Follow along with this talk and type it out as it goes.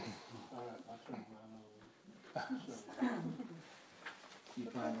You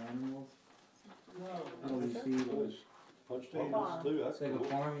find animals? No. All we see was Punch tables too, that's it's like a cool.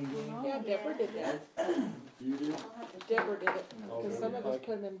 farming game. Yeah, Deborah did that. You did? Deborah did it. Oh, Because some of us really?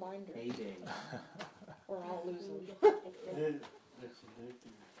 put them in binders. Heyday. Or I'll lose them. That's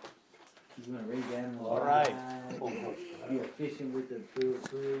addictive. He's gonna raise animals. All right. You're fishing with the food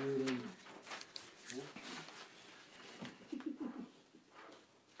and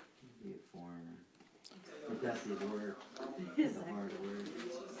be a farmer. But that's his work. It's a hard work.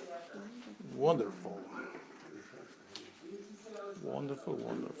 Wonderful. Wonderful,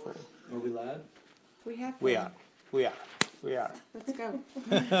 wonderful. Are we live? We have to. We are. We are. We are. Let's go.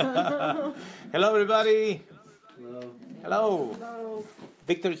 Hello, everybody. Hello. Hello. Hello.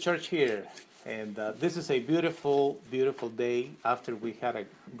 Victory Church here. And this is a beautiful, beautiful day after we had a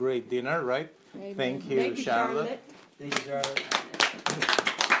great dinner, right? Amen. Thank you, Charlotte. Thank you, Charlotte.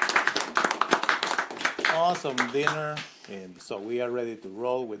 Awesome dinner. And so we are ready to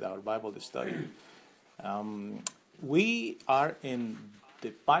roll with our Bible study. We are in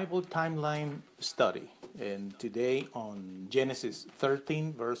the Bible timeline study. And today on Genesis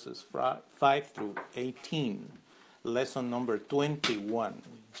 13, verses 5 through 18. Lesson number 21.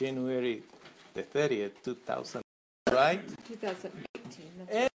 January the 30th, 2000. Right? 2018.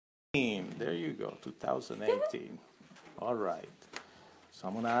 That's right. 18. There you go. 2018. All right. So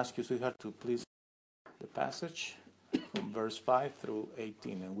I'm going to ask you, sweetheart, to please the passage from verse 5 through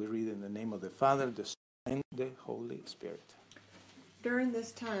 18. And we read in the name of the Father, the Son, and the Holy Spirit. During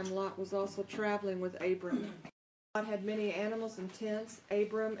this time, Lot was also traveling with Abram. Lot had many animals and tents.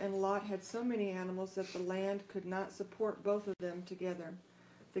 Abram and Lot had so many animals that the land could not support both of them together.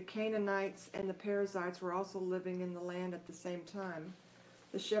 The Canaanites and the Perizzites were also living in the land at the same time.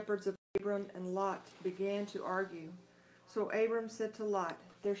 The shepherds of Abram and Lot began to argue. So Abram said to Lot,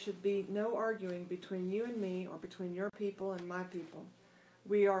 "There should be no arguing between you and me, or between your people and my people.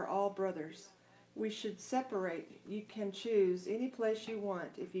 We are all brothers. We should separate. You can choose any place you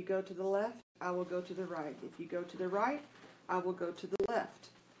want. If you go to the left, I will go to the right. If you go to the right, I will go to the left."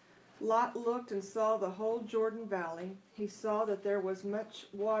 Lot looked and saw the whole Jordan Valley. He saw that there was much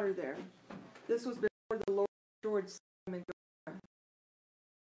water there. This was before the Lord destroyed Sodom and Gomorrah.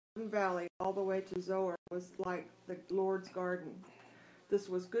 The Jordan Valley all the way to Zoar was like the Lord's garden. This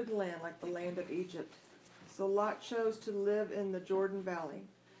was good land, like the land of Egypt. So Lot chose to live in the Jordan Valley.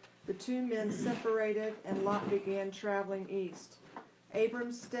 The two men separated, and Lot began traveling east.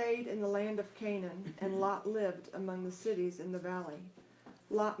 Abram stayed in the land of Canaan, and Lot lived among the cities in the valley.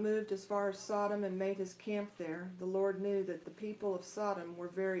 Lot moved as far as Sodom and made his camp there. The Lord knew that the people of Sodom were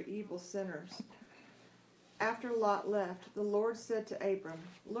very evil sinners. After Lot left, the Lord said to Abram,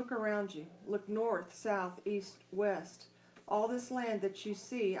 "Look around you. Look north, south, east, west. All this land that you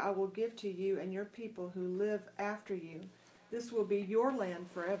see I will give to you and your people who live after you. This will be your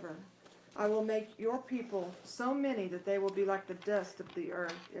land forever. I will make your people so many that they will be like the dust of the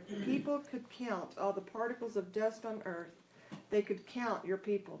earth. If people could count all the particles of dust on earth, they could count your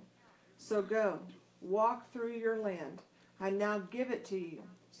people. So go, walk through your land. I now give it to you."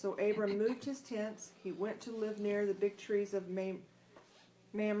 So Abram moved his tents. He went to live near the big trees of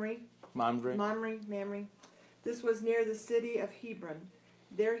Mamre. This was near the city of Hebron.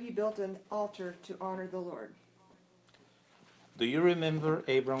 There he built an altar to honor the Lord. Do you remember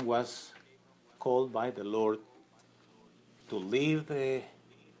Abram was called by the Lord to leave the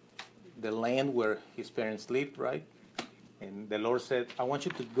land where his parents lived, right? And the Lord said, "I want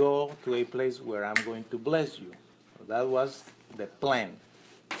you to go to a place where I'm going to bless you." So that was the plan.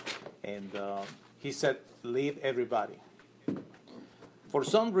 And he said, "Leave everybody." For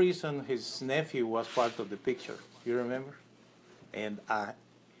some reason, his nephew was part of the picture. You remember? And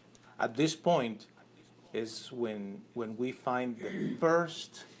at this point is when we find the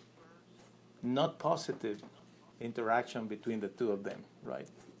first not positive interaction between the two of them, right?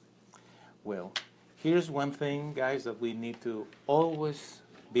 Well, here's one thing, guys, that we need to always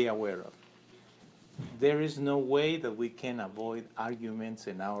be aware of. There is no way that we can avoid arguments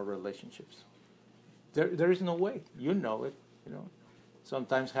in our relationships. There is no way. You know it. You know,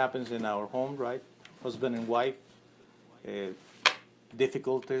 sometimes happens in our home, right? Husband and wife,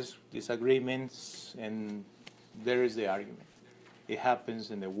 difficulties, disagreements, and there is the argument. It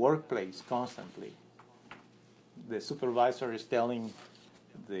happens in the workplace constantly. The supervisor is telling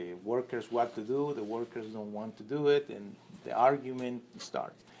the workers what to do, the workers don't want to do it, and the argument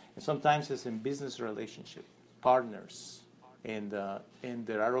starts. And sometimes it's in business relationship, partners, and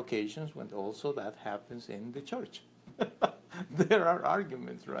there are occasions when also that happens in the church. There are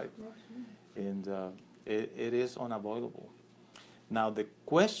arguments, right? And it is unavoidable. Now, the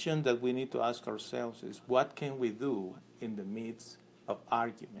question that we need to ask ourselves is, what can we do in the midst of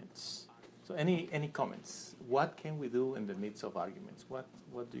arguments? So any comments? What can we do in the midst of arguments? What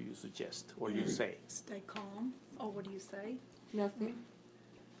do you suggest or you say? Stay calm. Oh, what do you say? Nothing.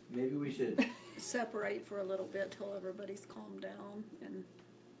 Maybe we should, Separate for a little bit till everybody's calmed down, and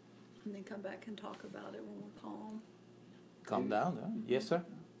then come back and talk about it when we're calm. Calm down, huh? Yes, sir?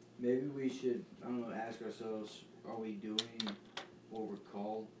 maybe we should, I don't know, ask ourselves, are we doing what we're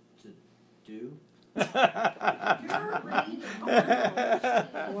called to do? Wow.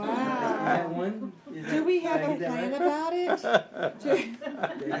 That one? Is Do that- we have did I a get that plan right? about it? Did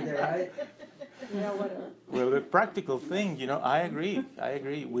I get that right? Yeah, whatever. Well, the practical thing, I agree.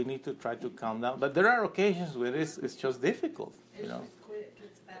 We need to try to calm down. But there are occasions where it's just difficult,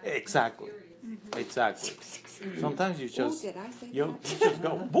 Exactly. Exactly. Sometimes you Oh, just, did I say you that? just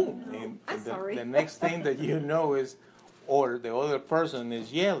go boom. And I'm sorry. the next thing that you know is, or the other person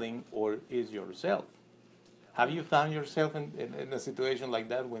is yelling, or is yourself. Have you found yourself in a situation like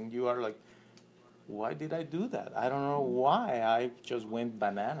that when you are like, why did I do that? I don't know why. I just went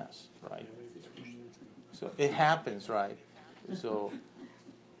bananas, right? So it happens, right? So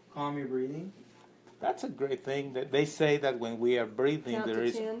Calm your breathing. that's a great thing. That they say that when we are breathing, Count there to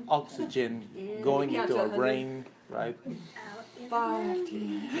is 10. oxygen going Count into to our 100. brain, right? 5,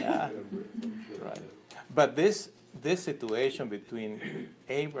 10. Yeah, right. But this situation between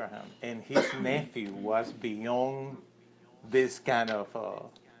Abraham and his nephew was beyond this kind of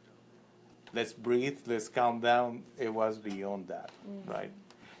let's breathe, let's calm down. It was beyond that, right?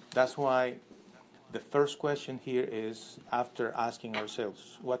 That's why the first question here is, after asking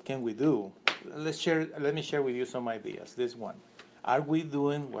ourselves, what can we do? Let me share with you some ideas. This one. Are we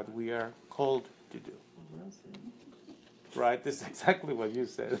doing what we are called to do? Right? This is exactly what you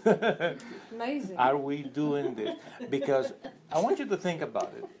said. Amazing. Are we doing this? Because I want you to think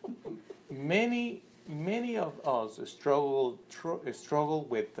about it. Many of us struggle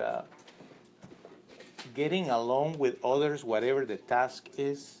with getting along with others, whatever the task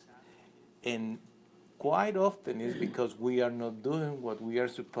is, and quite often it's because we are not doing what we are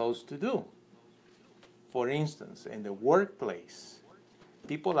supposed to do. For instance, in the workplace,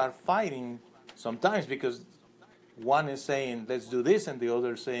 people are fighting sometimes because one is saying, let's do this, and the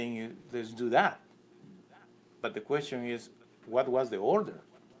other is saying, let's do that. But the question is, what was the order?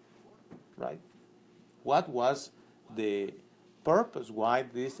 Right? What was the purpose? Why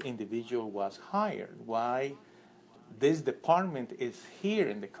this individual was hired? Why this department is here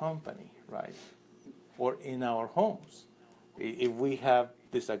in the company, right? Or in our homes. If we have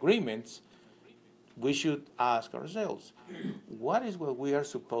disagreements, we should ask ourselves, what is what we are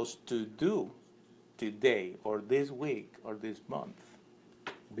supposed to do today or this week or this month?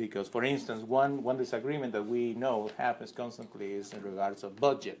 Because, for instance, one disagreement that we know happens constantly is in regards of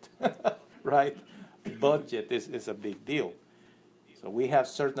budget, right? Budget is a big deal. So we have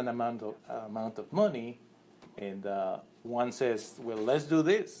certain amount of money, and one says, well, let's do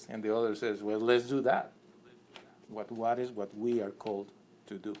this, and the other says, well, let's do that. What is what we are called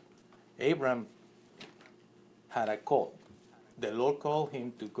to do? Abraham had a call. The Lord called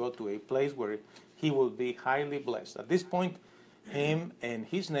him to go to a place where he will be highly blessed. At this point, him and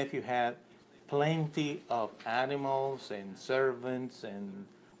his nephew had plenty of animals and servants and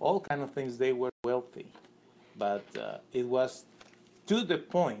all kind of things. They were wealthy. But it was to the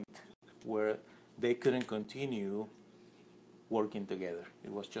point where they couldn't continue working together.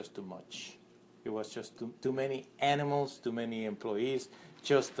 It was just too much. It was just too many animals, too many employees,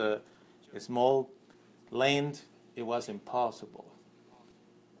 just a small land. It was impossible.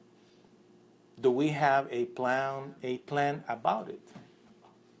 Do we have a plan about it?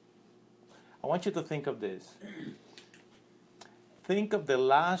 I want you to think of this. Think of the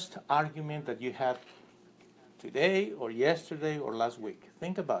last argument that you had today or yesterday or last week.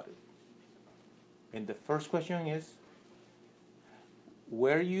 Think about it. And the first question is,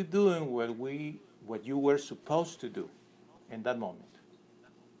 were you doing what you were supposed to do in that moment?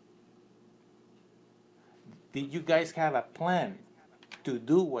 Did you guys have a plan to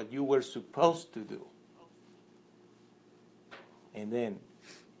do what you were supposed to do? And then,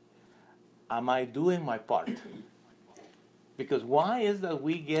 am I doing my part? Because why is that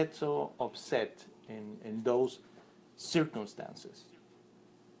we get so upset in those circumstances?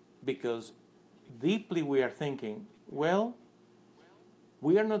 Because deeply we are thinking, well,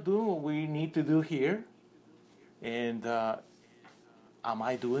 we are not doing what we need to do here, and am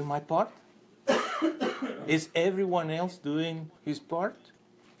I doing my part? Is everyone else doing his part?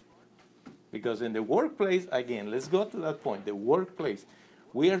 Because in the workplace, again, let's go to that point, the workplace,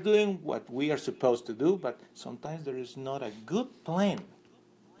 We are doing what we are supposed to do, but sometimes there is not a good plan.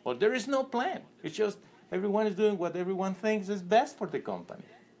 Or there is no plan. It's just everyone is doing what everyone thinks is best for the company.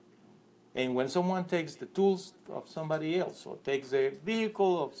 And when someone takes the tools of somebody else, or takes the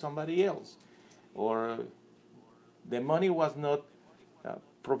vehicle of somebody else, or the money was not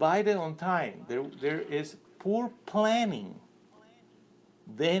provided on time, there is poor planning,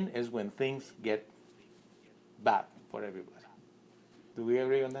 then is when things get bad for everybody. Do we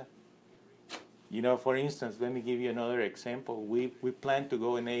agree on that? You know, for instance, let me give you another example. We plan to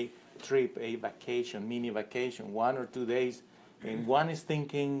go on a trip, a vacation, mini vacation, 1 or 2 days, and one is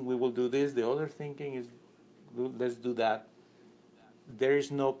thinking we will do this, the other thinking is let's do that. There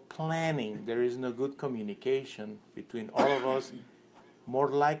is no planning, there is no good communication between all of us. More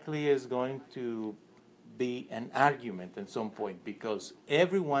likely is going to be an argument at some point because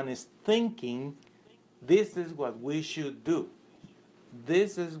everyone is thinking this is what we should do.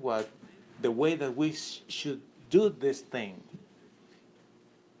 This is what the way that we should do this thing.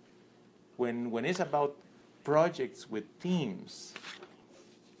 When it's about projects with teams,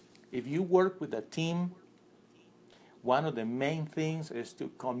 if you work with a team, one of the main things is to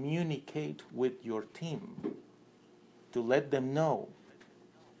communicate with your team, to let them know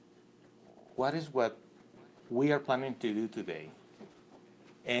what is what we are planning to do today.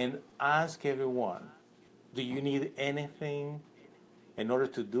 And ask everyone, do you need anything in order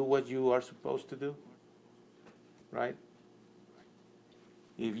to do what you are supposed to do? Right?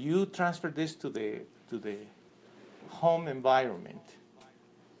 If you transfer this to the home environment,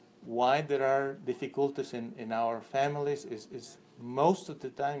 why there are difficulties in our families is most of the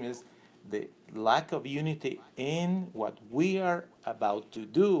time is the lack of unity in what we are about to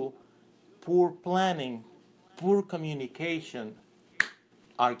do, poor planning, poor communication,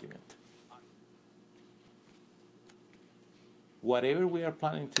 argument. Whatever we are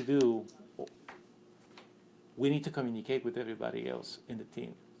planning to do, we need to communicate with everybody else in the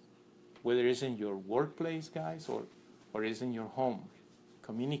team. Whether it's in your workplace, guys, or it's in your home.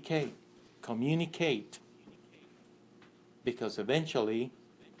 Communicate. Because eventually,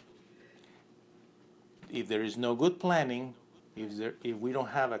 if there is no good planning, if we don't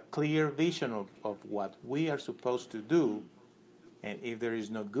have a clear vision of what we are supposed to do, and if there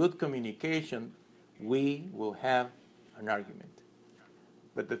is no good communication, we will have an argument.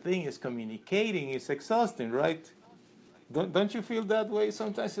 But the thing is, communicating is exhausting, right? Don't you feel that way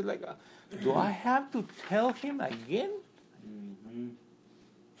sometimes? It's like, do I have to tell him again? Mm-hmm.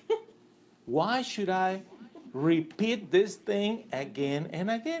 Why should I repeat this thing again and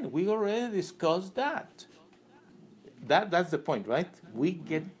again? We already discussed that. That's the point, right? We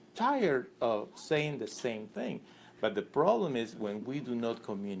get tired of saying the same thing. But the problem is when we do not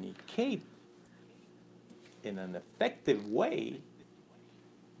communicate in an effective way,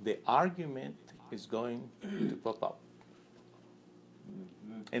 the argument is going to pop up.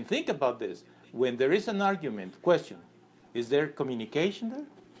 And think about this. When there is an argument, question, is there communication there?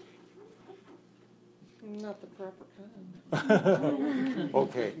 Not the proper kind.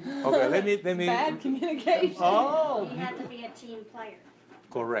 Okay, let me. Bad communication. Oh, You have to be a team player.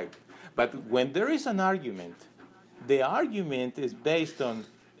 correct. But when there is an argument, the argument is based on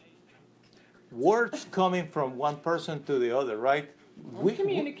words coming from one person to the other, right?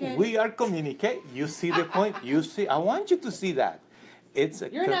 Communicating. We are communicating. You see the point? You see, I want you to see that.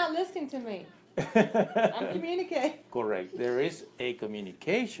 You're not listening to me. I'm communicating. Correct. There is a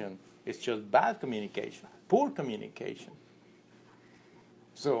communication. It's just bad communication, poor communication.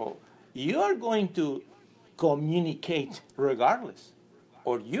 So you are going to communicate regardless.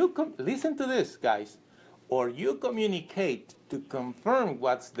 Or listen to this, guys. Or you communicate to confirm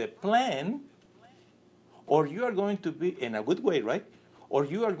what's the plan, or you are going to be in a good way, right? Or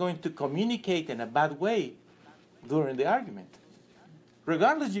you are going to communicate in a bad way during the argument.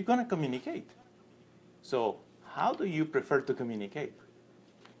 Regardless, you're going to communicate. So how do you prefer to communicate?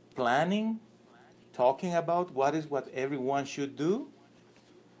 Planning, talking about what everyone should do,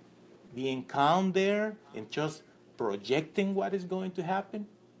 being calm there and just projecting what is going to happen?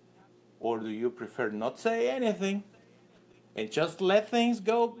 Or do you prefer not say anything and just let things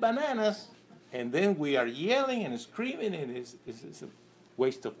go bananas, and then we are yelling and screaming, and it's a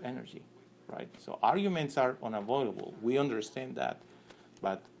waste of energy, right? So arguments are unavoidable. We understand that.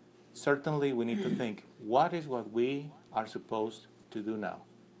 But certainly we need to think, what is what we are supposed to do now?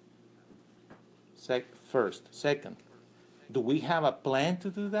 First. Second, do we have a plan to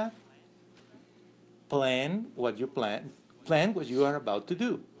do that? Plan what you are about to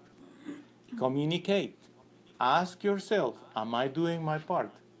do. Communicate. Ask yourself, am I doing my part?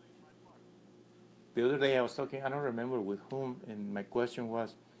 The other day I was talking, I don't remember with whom, and my question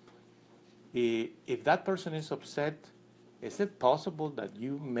was, if that person is upset, is it possible that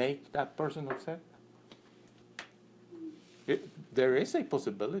you make that person upset? There is a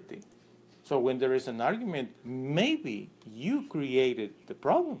possibility. So when there is an argument, maybe you created the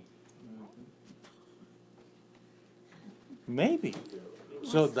problem. Maybe.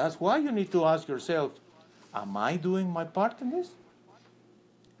 So that's why you need to ask yourself, am I doing my part in this?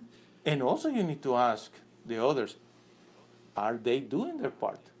 And also you need to ask the others, are they doing their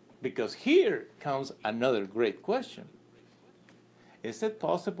part? Because here comes another great question. Is it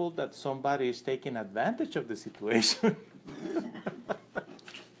possible that somebody is taking advantage of the situation?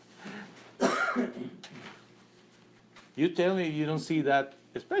 You tell me you don't see that,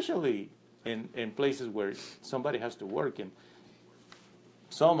 especially in places where somebody has to work, and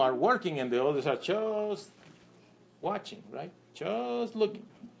some are working and the others are just watching, right? Just looking.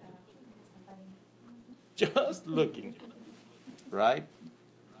 Just looking, right?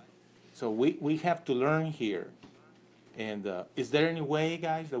 So we have to learn here. And is there any way,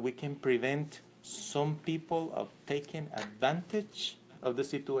 guys, that we can prevent some people of taking advantage of the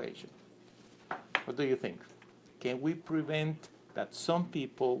situation? What do you think? Can we prevent that some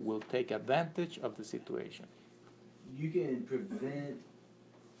people will take advantage of the situation? You can prevent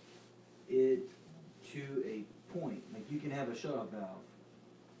it to a point. Like you can have a shut-off valve,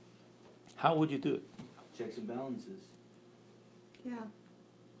 How would you do it? checks and balances. Yeah.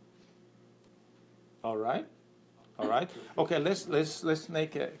 All right, all right. Okay, let's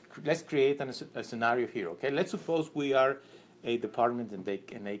create a scenario here. Okay, let's suppose we are a department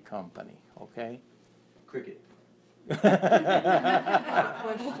in a company. Okay. Cricket. Question.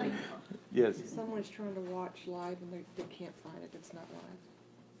 Yes. Someone's trying to watch live and they can't find it. It's not live.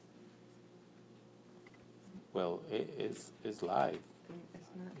 Well, it's live.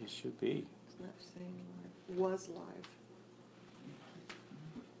 It's not. It should be. It's not saying live. Was live.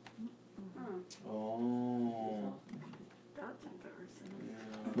 Oh. That's embarrassing.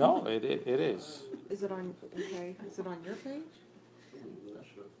 Yeah. No, it is. Is it on? Okay. Is it on your page?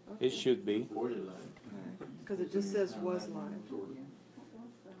 It should be. Recorded live. Because it just says was live.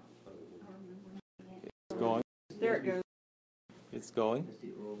 It's going. There it goes. It's going. That's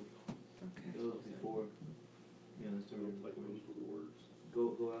the old. Okay. It was before. Yeah, that's the old.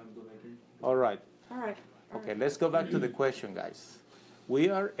 Go out and go back in. All right. All right. Okay, let's go back to the question, guys. We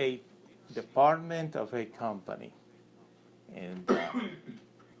are a department of a company. And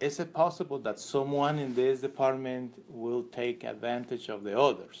is it possible that someone in this department will take advantage of the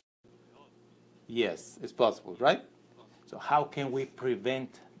others? Yes, it's possible, right? So how can we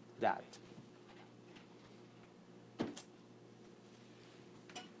prevent that?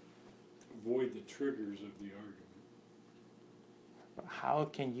 Avoid the triggers of the argument. How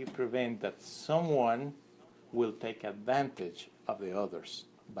can you prevent that someone will take advantage of the others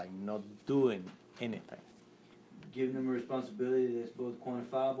by not doing anything? Giving them a responsibility that's both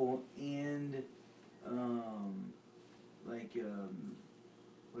quantifiable and,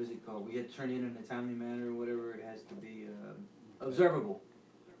 what is it called? We get to turn it in a timely manner or whatever. It has to be observable.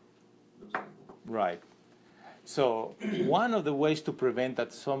 Observable. Right. So one of the ways to prevent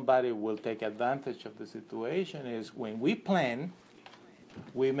that somebody will take advantage of the situation is when we plan,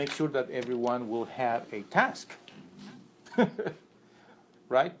 we make sure that everyone will have a task.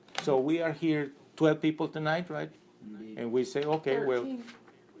 Right? So we are here 12 people tonight, right? Indeed. And we say, okay, well, 13.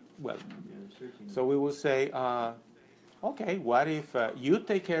 well, Yeah, it's 13. so we will say, okay, what if you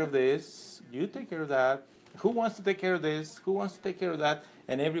take care of this, you take care of that, who wants to take care of this, who wants to take care of that,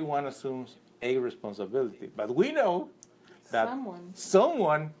 and everyone assumes a responsibility. But we know that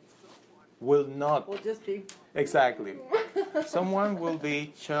someone will not. Will just be. Exactly. Someone will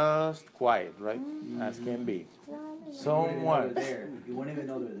be just quiet, right? As can be. Someone. You won't even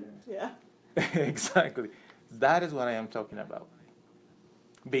know they're there. Yeah. Exactly. That is what I am talking about.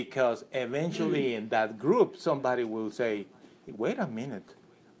 Because eventually in that group, somebody will say, wait a minute,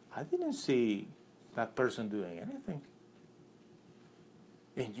 I didn't see that person doing anything.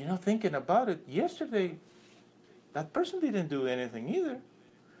 And thinking about it, yesterday, that person didn't do anything either.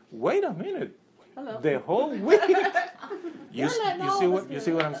 Wait a minute. Hello. The whole week. you letting see all what of you us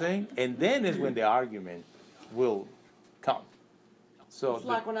see do what it. I'm saying? And then is when the argument will come. So It's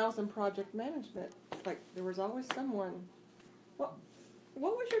like when I was in project management. Like there was always someone. What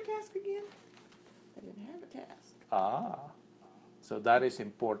was your task again? I didn't have a task. So that is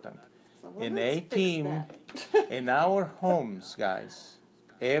important. So, well, In let's a fix team, that. in our homes, guys,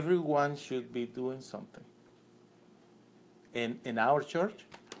 everyone should be doing something. In our church,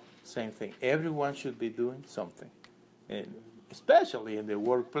 same thing. Everyone should be doing something. And especially in the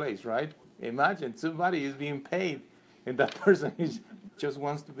workplace, right? Imagine somebody is being paid, and that person just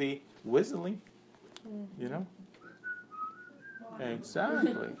wants to be whistling, you know?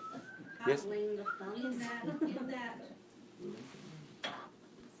 Exactly. Yes. Idling the thumbs. In that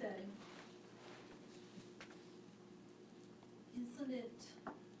setting, isn't it,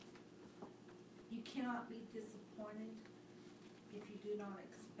 you cannot be disappointed if you do not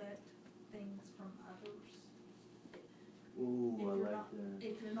expect things from others. Ooh, If I you're like not- that.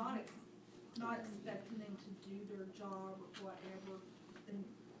 If you're not expecting them to do their job or whatever, then,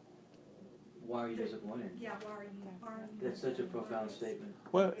 Why are you disappointed? yeah, why are you? That's such a profound statement.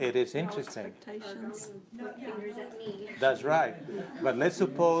 Well, it is No interesting. expectations. No, Point yeah, fingers no. at me. That's right. But let's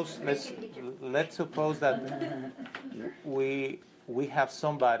suppose that we have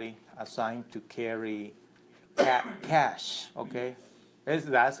somebody assigned to carry cash, okay?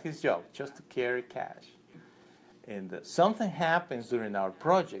 That's his job, just to carry cash. And something happens during our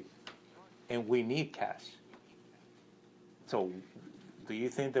project, and we need cash. So, do you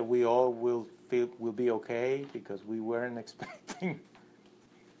think that we all will be okay because we weren't expecting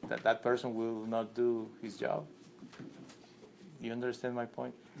that person will not do his job? You understand my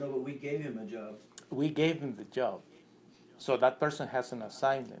point? No, but we gave him a job. We gave him the job, so that person has an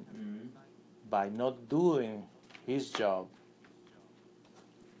assignment. Mm-hmm. By not doing his job,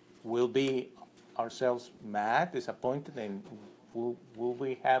 we'll be ourselves mad, disappointed, and will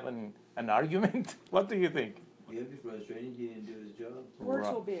we have an argument? What do you think? Yeah, it'd be frustrating. He didn't do his job. Words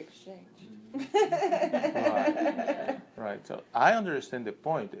Right. will be exchanged. Right. So I understand the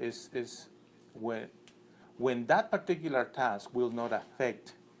point. Is when that particular task will not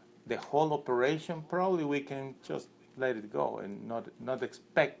affect the whole operation, probably we can just let it go and not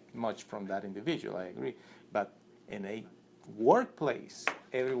expect much from that individual. I agree. But in a workplace,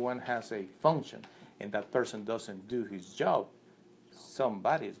 everyone has a function, and that person doesn't do his job,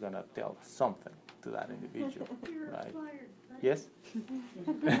 somebody is going to tell something to that individual. You're Right. fired, buddy. Yes?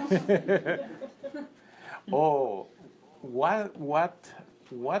 Oh,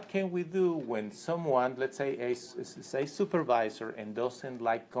 what can we do when someone, let's say a supervisor, and doesn't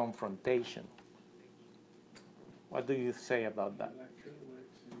like confrontation? What do you say about that?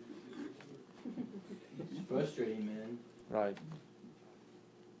 It's frustrating, man. Right.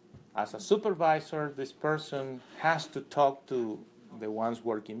 As a supervisor, this person has to talk to the ones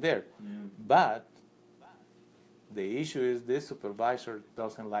working there. Yeah. But the issue is this supervisor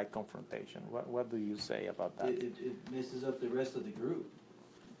doesn't like confrontation. What do you say about that? It messes up the rest of the group.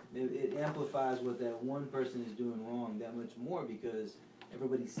 It amplifies what that one person is doing wrong that much more because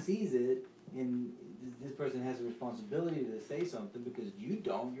everybody sees it, and this person has a responsibility to say something because you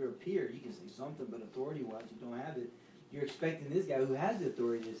don't. You're a peer. You can say something, but authority-wise, you don't have it. You're expecting this guy who has the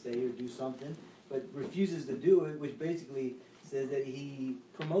authority to say or do something, but refuses to do it, which basically says that he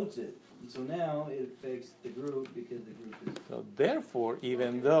promotes it. And so now it affects the group because the group is So therefore,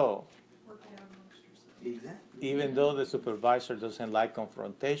 even though Work it out amongst yourselves. exactly. the supervisor doesn't like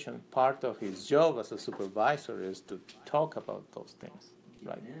confrontation, part of his job as a supervisor is to talk about those things,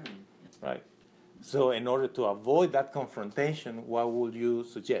 right? Yeah. Right. So in order to avoid that confrontation, what would you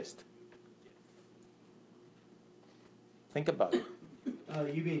suggest? Think about it.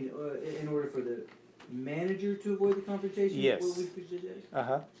 You mean in order for the manager to avoid the confrontation? Yes. What would we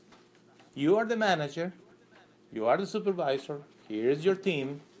suggest? You are the manager. You are the supervisor. Here's your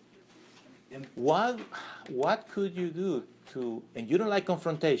team. And What could you do and you don't like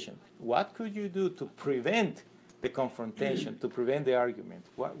confrontation, what could you do to prevent the confrontation, to prevent the argument?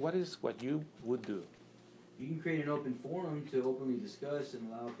 What is what you would do? you can create an open forum to openly discuss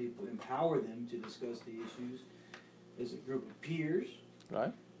and allow people, empower them to discuss the issues as a group of peers.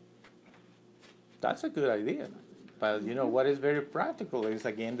 Right? That's a good idea. But you know what is very practical is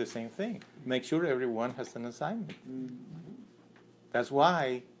again the same thing. Make sure everyone has an assignment. That's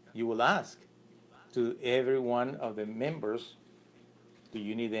why you will ask to every one of the members, do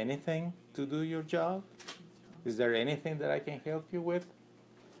you need anything to do your job? Is there anything that I can help you with?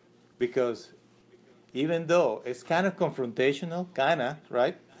 Because even though it's kind of confrontational,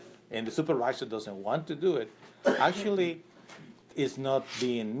 right? And the supervisor doesn't want to do it, actually it's not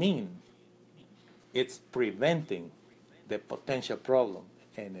being mean. It's preventing the potential problem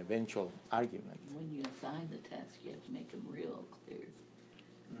and eventual argument. When you assign the task, you have to make them real clear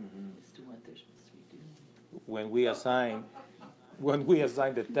as to what they're supposed to be doing. When we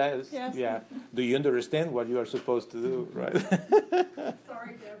assign the task, Yes. yeah, do you understand what you are supposed to do, right?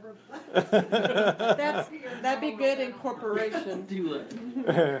 Sorry, Deborah. That'd be good in corporation. Do it.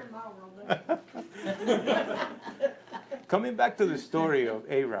 You're in my world. Coming back to the story of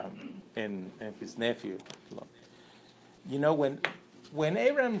Abraham and his nephew, you know, when when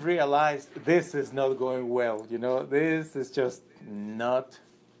Abraham realized this is not going well, this is just not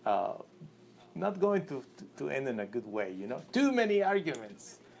going to end in a good way, Too many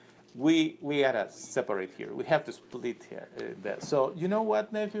arguments. We gotta separate here. We have to split here. So you know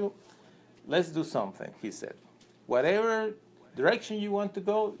what, nephew? Let's do something, he said. Whatever direction you want to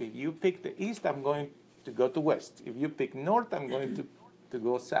go, if you pick the east, I'm going to go to west. If you pick north, I'm going to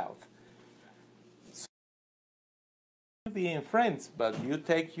go south. So we'll be friends, but you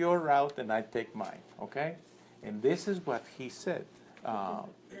take your route and I take mine, okay? And this is what he said.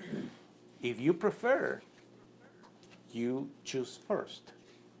 If you prefer, you choose first.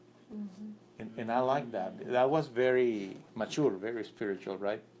 Mm-hmm. And I like that. That was very mature, very spiritual,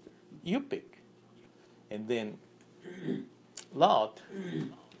 right? You pick. And then Lot,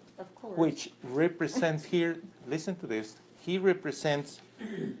 Of course. which represents here, listen to this, he represents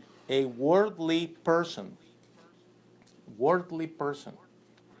a worldly person. Worldly person.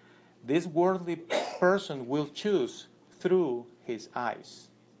 This worldly person will choose through his eyes.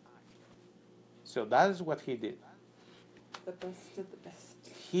 So that is what he did. The best of the best.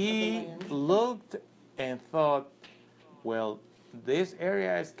 He of the land. looked and thought, well, this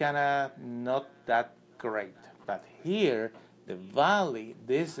area is kind of not that great. But here, the valley,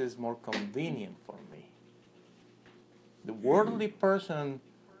 this is more convenient for me. The worldly person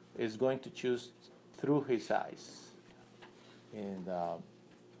is going to choose through his eyes. And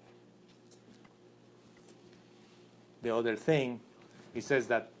the other thing, he says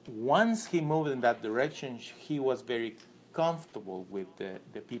that once he moved in that direction, he was very comfortable with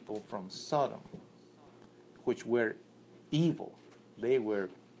the people from Sodom, which were evil. They were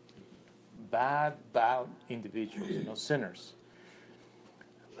bad individuals, sinners.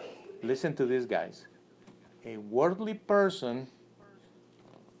 Listen to this, guys. A worldly person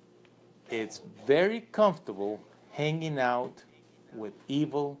is very comfortable hanging out with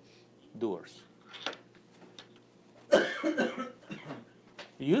evil doers.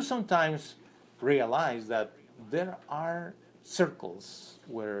 You sometimes realize that there are circles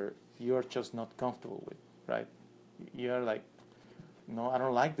where you're just not comfortable with, right? You're like, no, I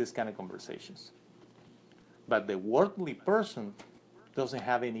don't like this kind of conversations. But the worldly person doesn't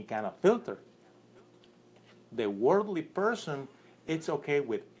have any kind of filter. The worldly person, it's okay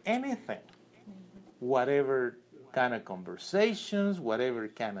with anything. Whatever kind of conversations, whatever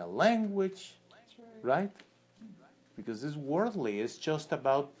kind of language, right? Because it's worldly. It's just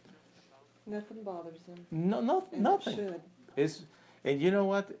about Nothing bothers him. nothing. It should. And you know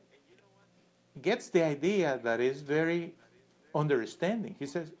what? Gets the idea that is very understanding. He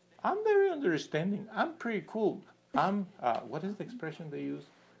says, I'm very understanding. I'm pretty cool. I'm, what is the expression they use?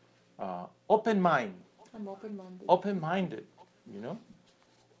 Open mind. I'm open-minded. Open-minded,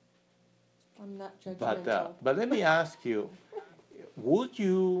 I'm not judgmental. But let me ask you, would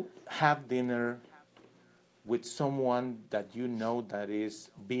you have dinner with someone that you know that is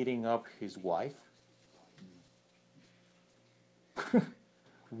beating up his wife?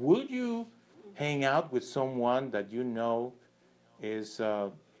 Would you hang out with someone that you know is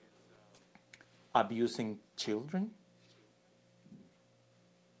abusing children?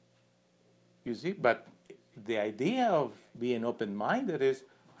 You see, but the idea of being open-minded is,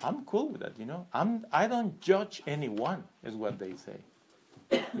 I'm cool with that, I don't judge anyone, is what they say.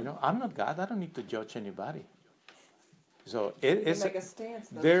 I'm not God. I don't need to judge anybody. So it's make a stance,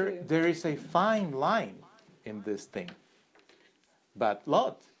 though, too. there is a fine line in this thing. But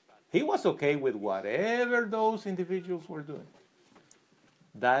Lot, he was okay with whatever those individuals were doing.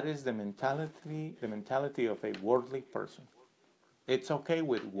 That is the mentality of a worldly person. It's okay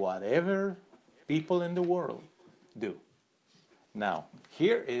with whatever people in the world do. Now,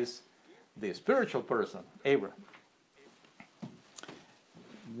 here is the spiritual person, Abraham.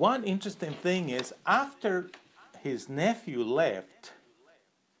 One interesting thing is, after his nephew left,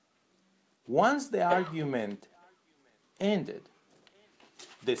 once the argument ended,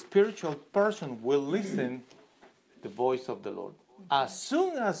 the spiritual person will listen the voice of the Lord. As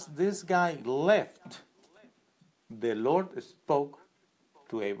soon as this guy left, the Lord spoke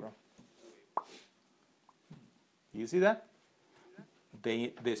to Abraham. You see that?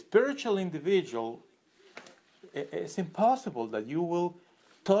 The spiritual individual, it's impossible that you will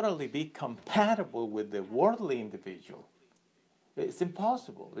totally be compatible with the worldly individual. It's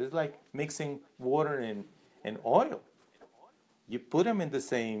impossible. It's like mixing water and oil. You put them in the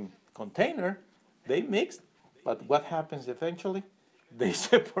same container, they mix, but what happens eventually? They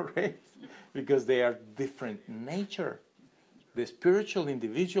separate because they are different nature. The spiritual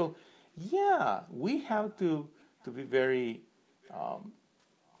individual, we have to be very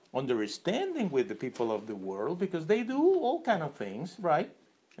understanding with the people of the world because they do all kind of things, right?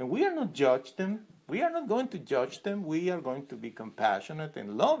 And we are not judge them. We are not going to judge them. We are going to be compassionate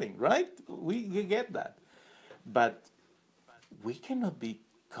and loving, right? We get that. But we cannot be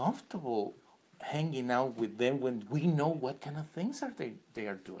comfortable hanging out with them when we know what kind of things they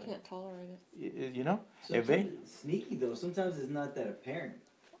are doing. Can't tolerate it. You know? Sometimes it's sneaky though. Sometimes it's not that apparent.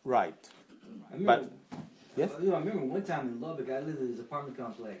 Right. I remember, yes? I remember one time in Lubbock, I lived in this apartment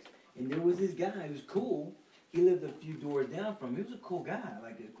complex, and there was this guy who was cool. He lived a few doors down from me. He was a cool guy.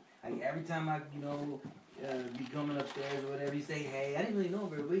 Like every time I, be coming upstairs or whatever, he'd say, hey. I didn't really know him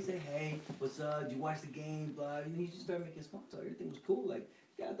very well. He'd say, hey, what's up? Did you watch the game? Blah. And he just started making small talk. Everything was cool. Like,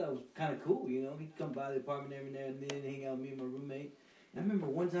 yeah, I thought it was kind of cool, He'd come by the apartment every now and then, hang out with me and my roommate. And I remember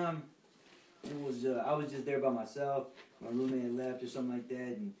one time, it was I was just there by myself. My roommate had left or something like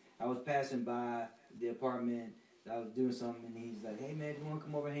that, and I was passing by the apartment. I was doing something, and he's like, hey, man, you want to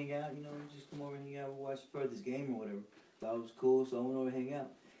come over and hang out? Just come over and hang out. We'll watch this game or whatever. Thought it was cool, so I went over and hang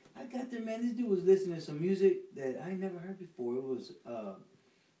out. I got there, man. This dude was listening to some music that I never heard before. It was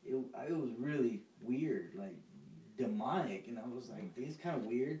really weird, like demonic, and I was like, it's kind of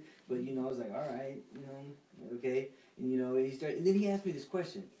weird, but I was like, all right, okay, and he started, and then he asked me this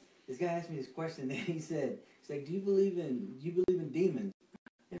question. This guy asked me this question, and he said, he's like, do you believe in demons?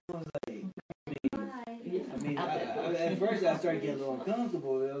 And I was like, at first I started getting a little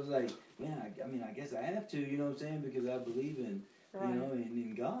uncomfortable. I was like, man, I guess I have to, you know what I'm saying, because I believe in.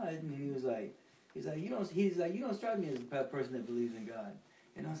 In God, and he was like, you don't strike me as a person that believes in God.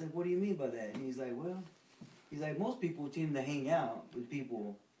 And I was like, what do you mean by that? And he's like, most people tend to hang out with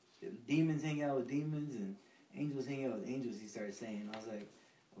people. Demons hang out with demons, and angels hang out with angels. He started saying, I was like,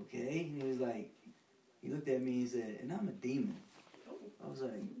 okay. And he was like, he looked at me and he said, and I'm a demon. I was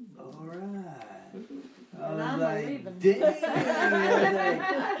like, all right. I was like, damn. I was like,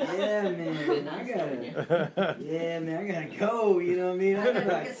 yeah, man, I gotta go. You know what I mean? I was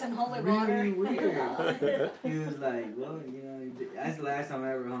like, Get some holy really water. weird. He was like, well, that's the last time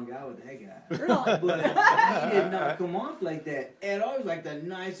I ever hung out with that guy. Really? But he did not come off like that at all. He was like the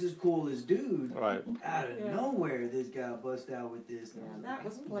nicest, coolest dude. Right. Out of nowhere, this guy bust out with this. And That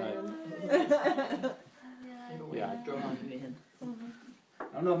was planned. Yeah. Drawn you in. I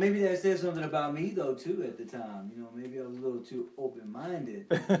don't know, maybe that said something about me though too at the time. Maybe I was a little too open-minded.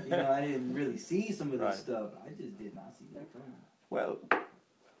 I didn't really see some of this stuff. I just did not see that coming. Well,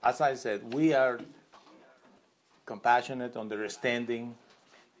 as I said, we are compassionate, understanding.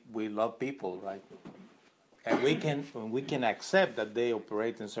 We love people, right? And we can accept that they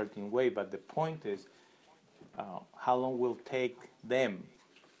operate in a certain way, but the point is, how long will it take them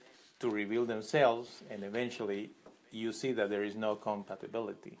to reveal themselves, and eventually you see that there is no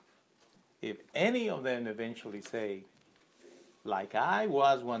compatibility. If any of them eventually say, like I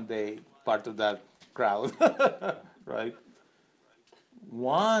was one day part of that crowd, right?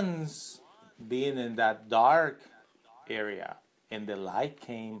 Once being in that dark area and the light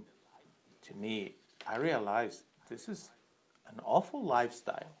came to me, I realized this is an awful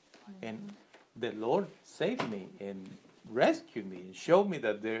lifestyle. And the Lord saved me and rescued me and showed me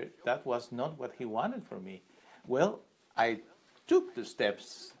that that was not what He wanted for me. Well, I took the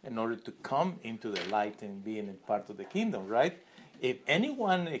steps in order to come into the light and being a part of the kingdom, right? If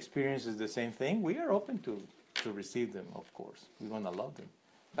anyone experiences the same thing, we are open to receive them, of course. We want to love them.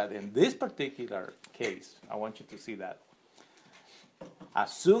 But in this particular case, I want you to see that.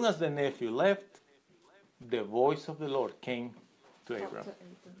 As soon as the nephew left, the voice of the Lord came to Abram.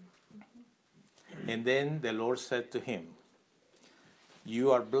 And then the Lord said to him,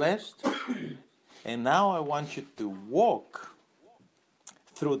 you are blessed, and now I want you to walk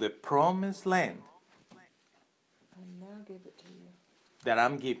through the promised land that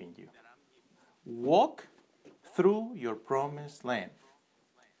I'm giving you. Walk through your promised land.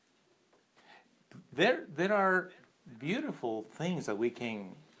 There are beautiful things that we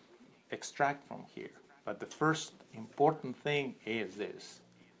can extract from here. But the first important thing is this.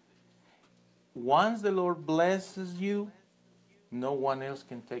 Once the Lord blesses you, no one else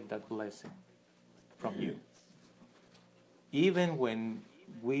can take that blessing from you. Even when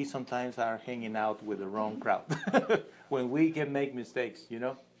we sometimes are hanging out with the wrong crowd. When we can make mistakes,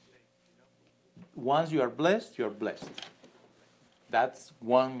 Once you are blessed, you're blessed. That's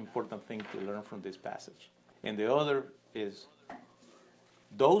one important thing to learn from this passage. And the other is,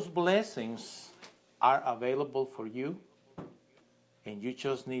 those blessings are available for you, and you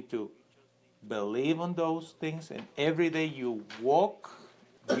just need to believe on those things, and every day you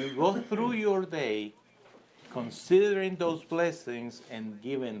go through your day considering those blessings and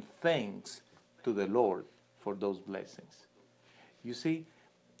giving thanks to the Lord for those blessings. You see,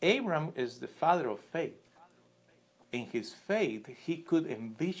 Abram is the father of faith. In his faith, he could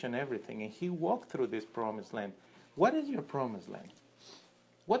envision everything, and he walked through this promised land. What is your promised land?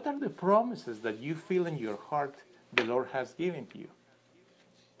 What are the promises that you feel in your heart the Lord has given to you?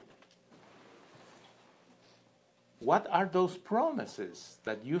 What are those promises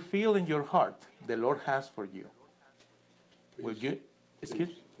that you feel in your heart the Lord has for you? Will you, excuse?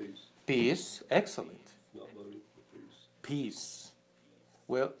 Peace. Peace, excellent. Not money, but peace. Peace.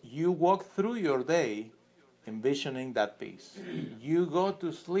 Well, you walk through your day envisioning that peace. You go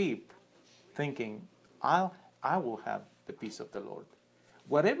to sleep thinking, I will have the peace of the Lord.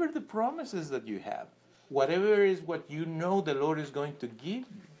 Whatever the promises that you have, whatever is what you know the Lord is going to give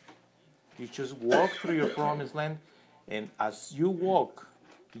you just walk through your promised land, and as you walk,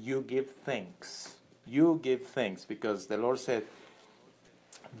 you give thanks. You give thanks because the Lord said,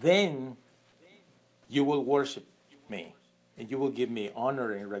 then you will worship me and you will give me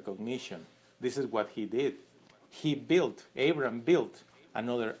honor and recognition. This is what he did. Abraham built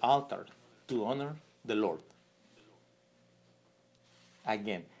another altar to honor the Lord.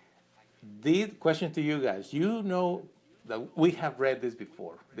 Again, the question to you guys, you know that we have read this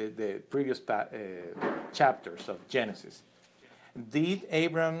before, the previous chapters of Genesis. Did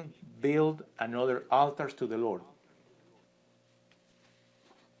Abraham build another altar to the Lord?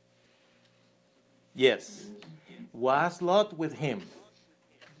 Yes. Was Lot with him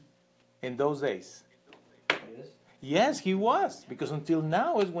in those days? Yes. Yes, he was, because until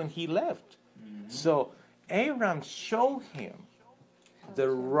now is when he left. Mm-hmm. So Abraham showed him the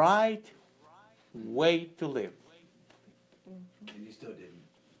right way to live. And he still didn't.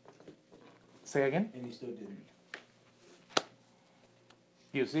 Say again? And he still didn't.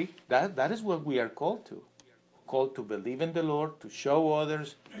 You see, that is what we are called to. Called to believe in the Lord, to show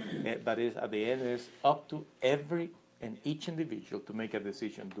others, but at the end it's up to every and each individual to make a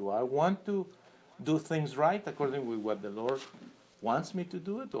decision. Do I want to do things right according with what the Lord wants me to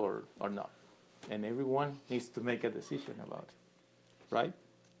do it or not? And everyone needs to make a decision about it, right?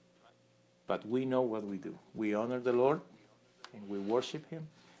 But we know what we do. We honor the Lord and we worship Him.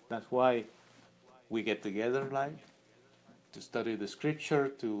 That's why we get together like to study the Scripture,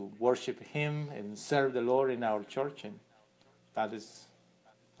 to worship Him and serve the Lord in our church, and that is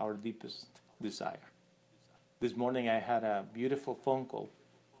our deepest desire. This morning I had a beautiful phone call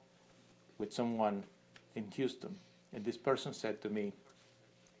with someone in Houston, and this person said to me,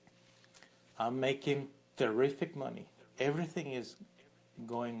 I'm making terrific money. Everything is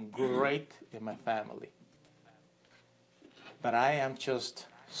going great in my family. But I am just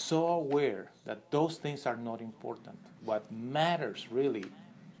so aware that those things are not important. What matters really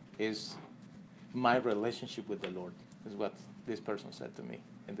is my relationship with the Lord, is what this person said to me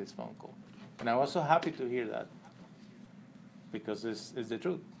in this phone call. And I was so happy to hear that, because this is the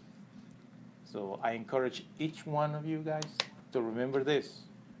truth. So I encourage each one of you guys to remember this.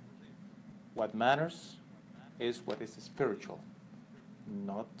 What matters is what is spiritual,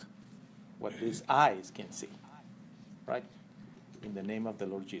 not what these eyes can see. Right? In the name of the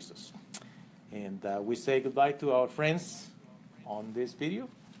Lord Jesus. And we say goodbye to our friends on this video.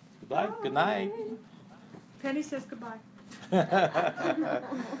 Goodbye. Bye. Good night. Penny says goodbye.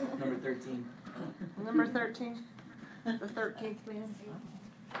 Number 13. Number 13. The 13th man.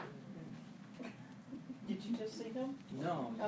 Did you just see them? No.